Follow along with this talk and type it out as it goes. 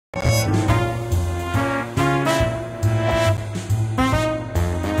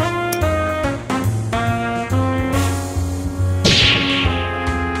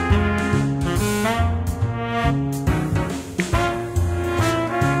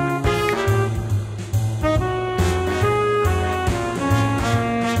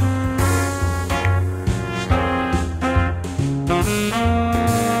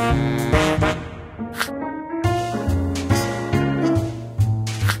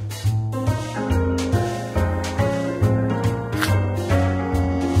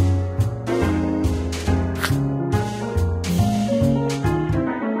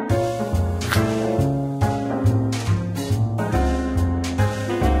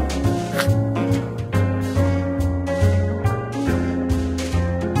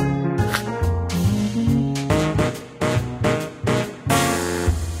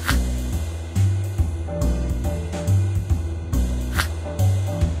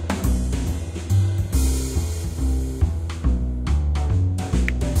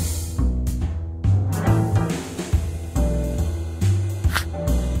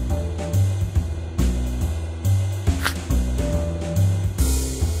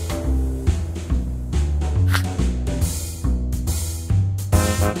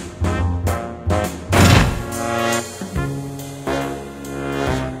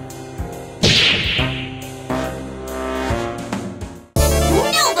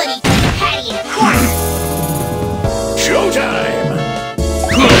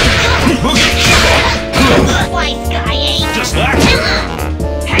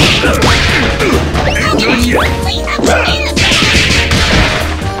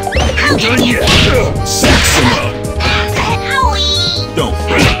done yet. Saxima. Don't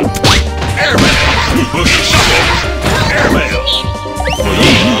fret. Airmail. Push shuffle. Airmail. What do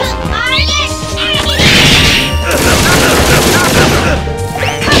you need?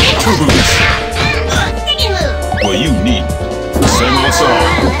 Two boots. What you need? Same old song.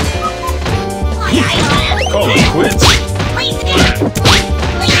 Call it quits.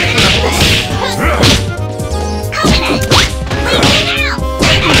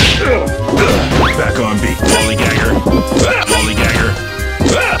 Back on beat. Lollygagger. Lollygagger.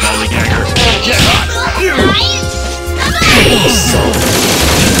 Lollygagger. Get hot. You.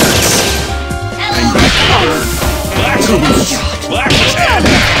 Hang back. Black boots. Black head.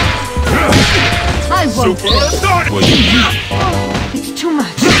 I won't. What you need? It's too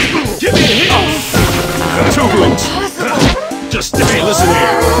much. Give me a hit. Two boots. Just hey, listen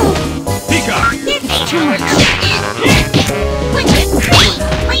here. Peacock. It's too much.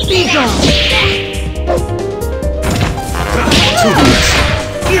 Be gone. Two boots.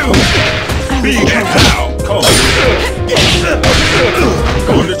 You. Big and how? Call it.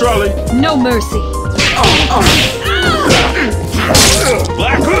 Going to trolley. No mercy.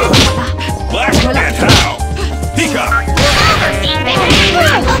 Black hook. Black and how? Peacock.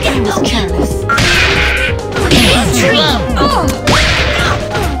 He's careless.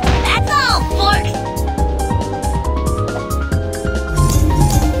 That's all, Fork.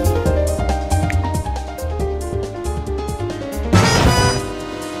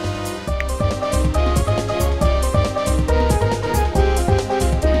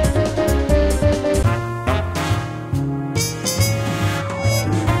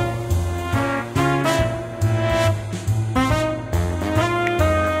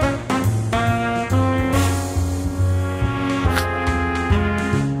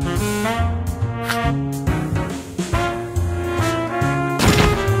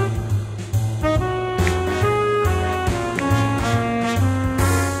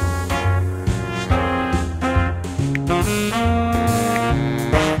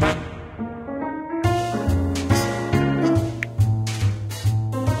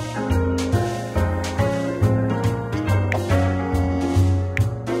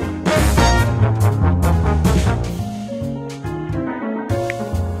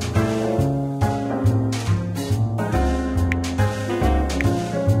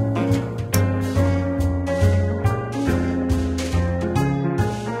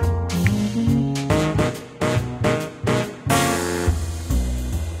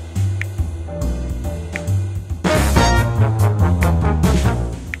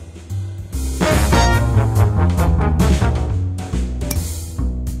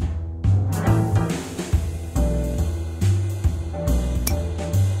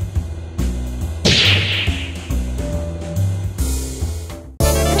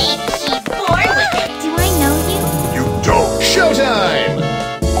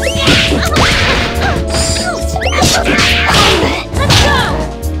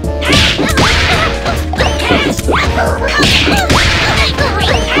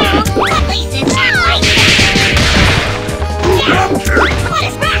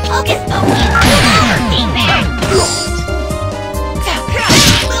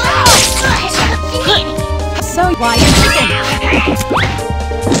 Why is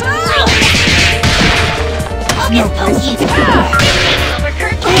no patience.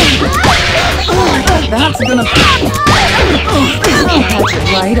 That's gonna I'll patch it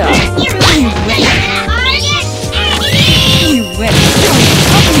right up. You win.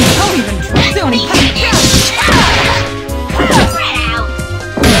 Don't even try. Don't even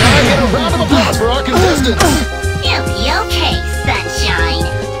Can I get a round of applause for our contestants? You'll be okay, sunshine.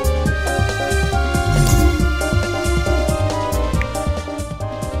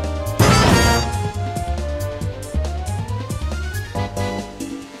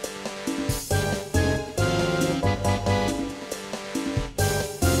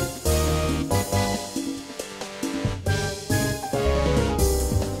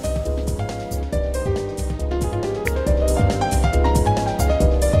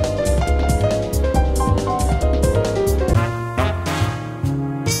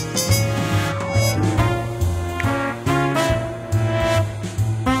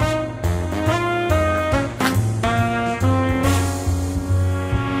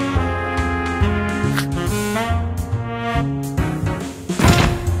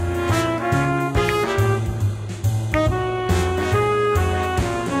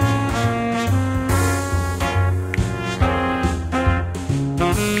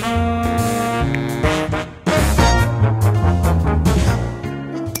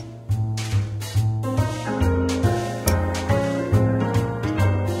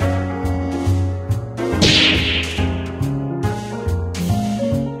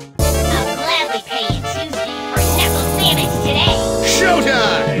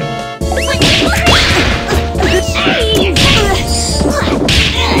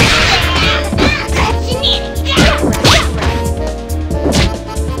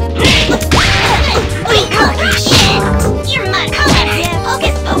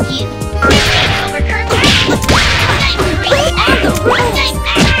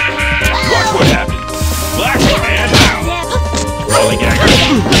 Watch what happens. Black and out. Lollygagger.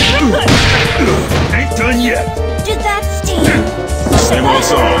 Ain't done yet. Did that sting? Same old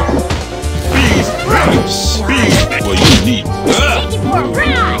song. Bees, bees. Well, you need. Take it for a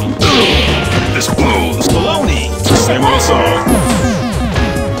ride! This blows. Baloney. Same old song.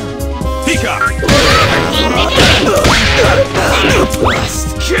 Peacock.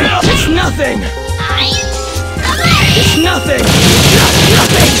 Kill! It's nothing! It's nothing!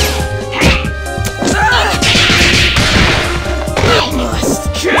 Nothing! I must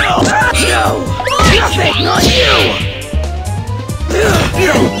kill! No! Nothing! Not you!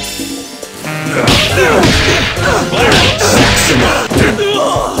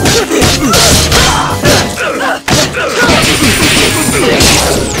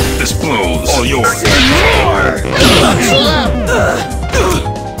 This blows. All yours.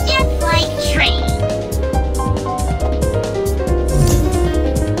 Just like train.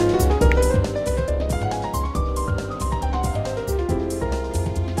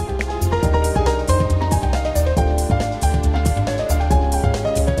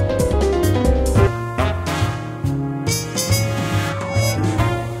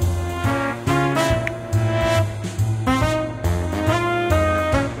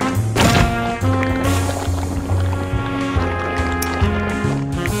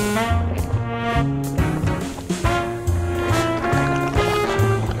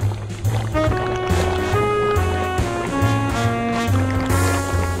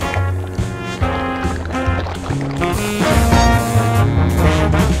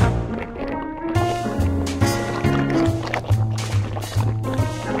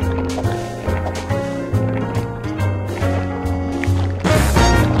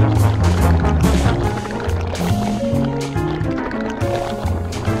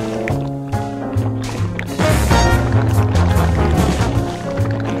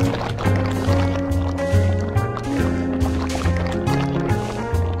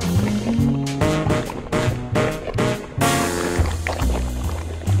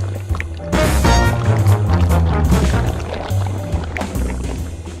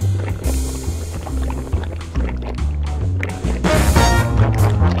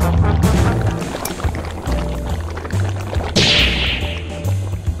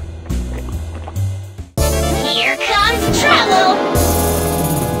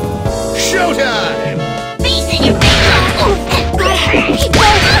 Showtime! Face in your face! Keep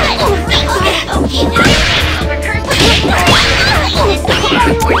going! Keep running!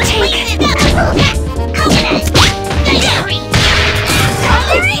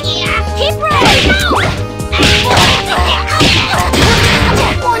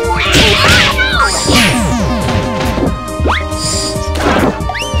 One more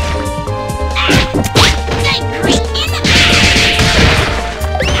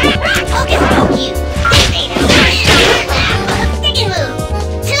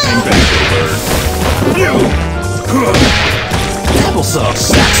Applesauce,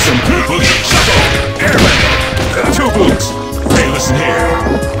 sack some people, shuffle, airman, two boots. Hey, listen here.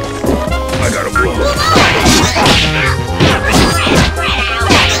 I got a blow.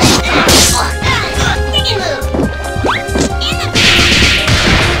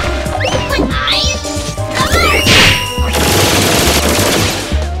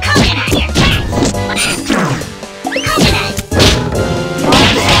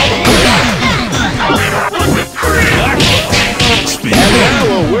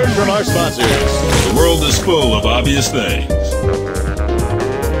 From our sponsors. The world is full of obvious things.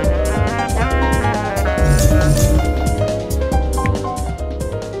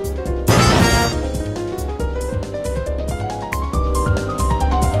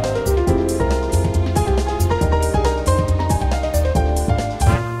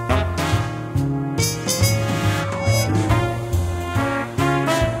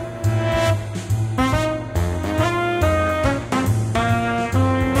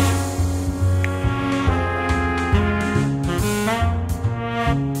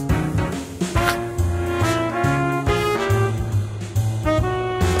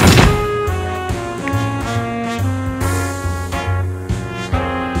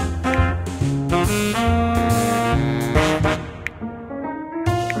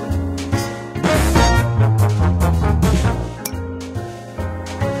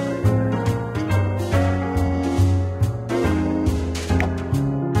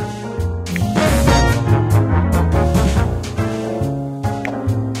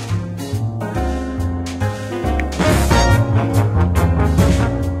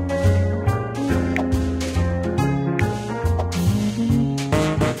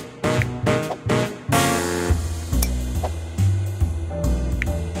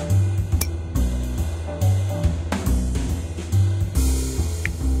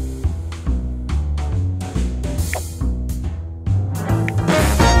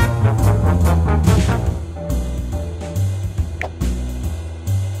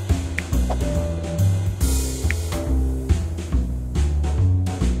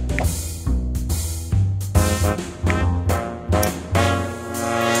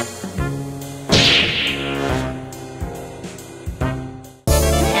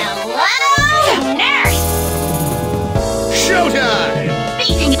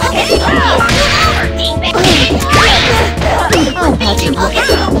 I'll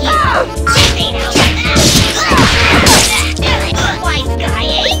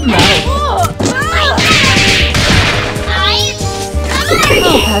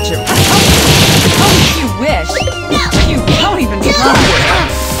patch it right. Oh, you wish. You don't even try.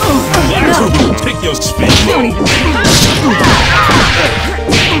 Take your spin. Don't even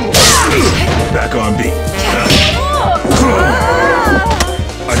Back on beat.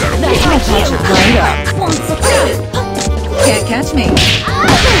 I got a I'll patch it right up. Can't catch me.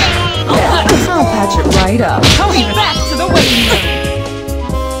 I'll patch it right up. Don't even back to the waiting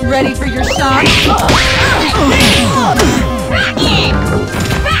room. Ready for your shot?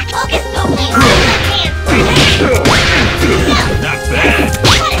 Not bad.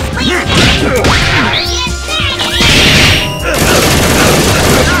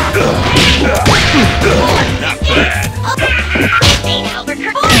 Not bad.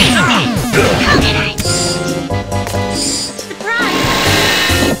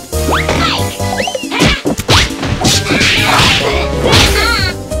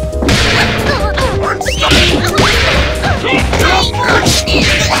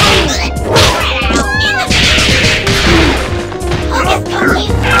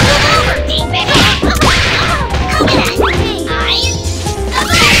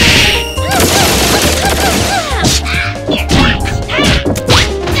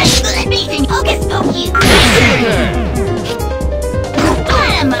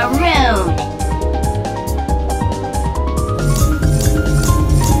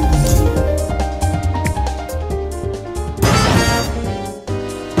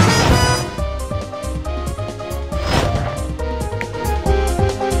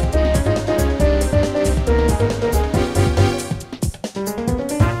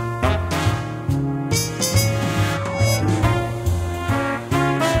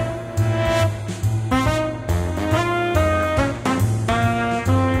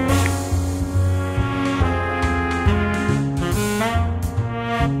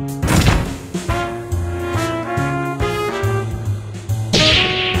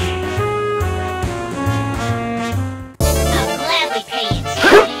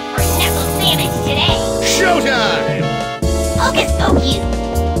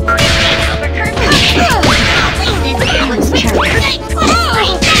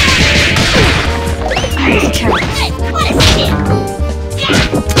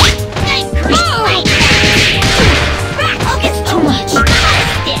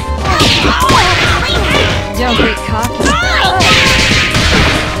 Don't get cocky.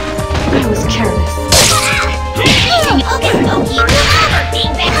 I was careless.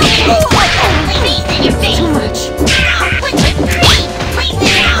 Too much.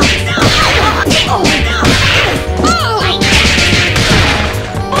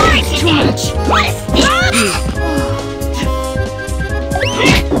 Too much.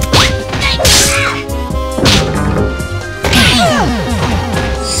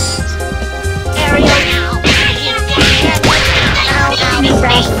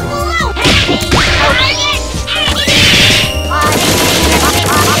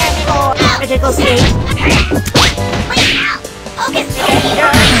 Critical state.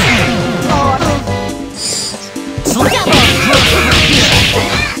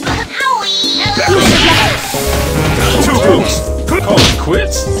 Two boots. Call it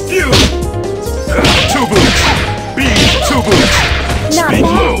quits. You. Two boots. B. Two boots. Speak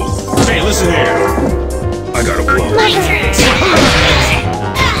low. Hey, listen here. I gotta blow. My turn. Submerge.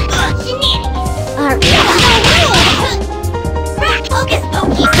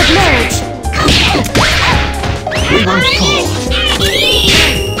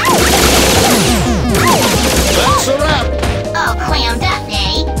 That's a wrap. All clammed up, eh?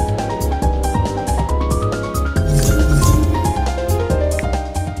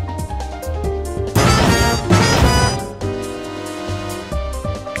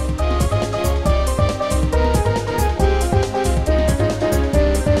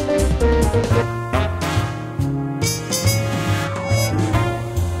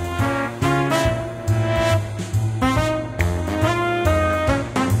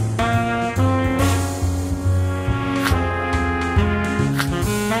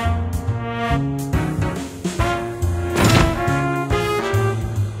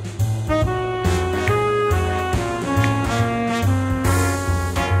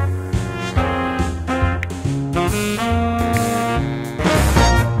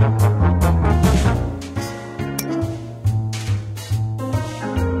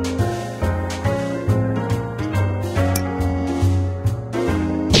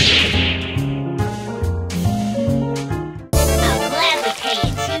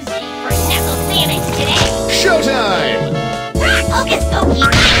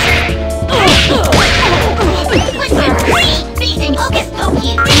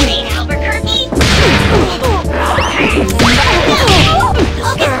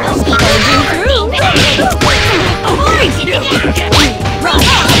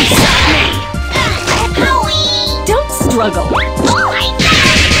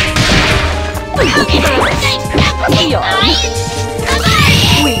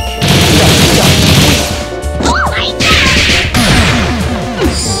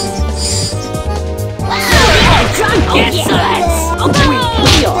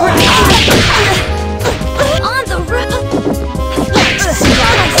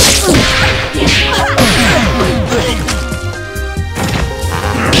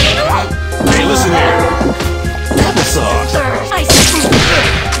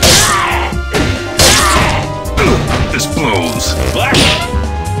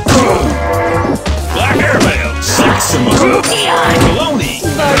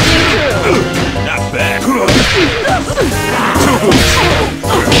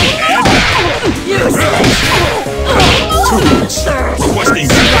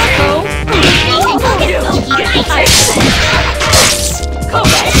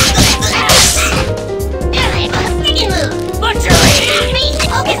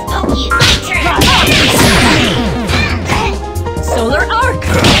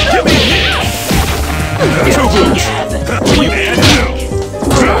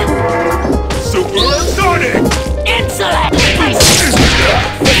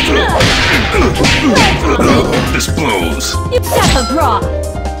 That's a bra.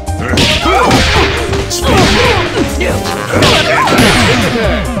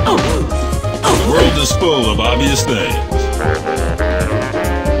 The world is full of obvious things.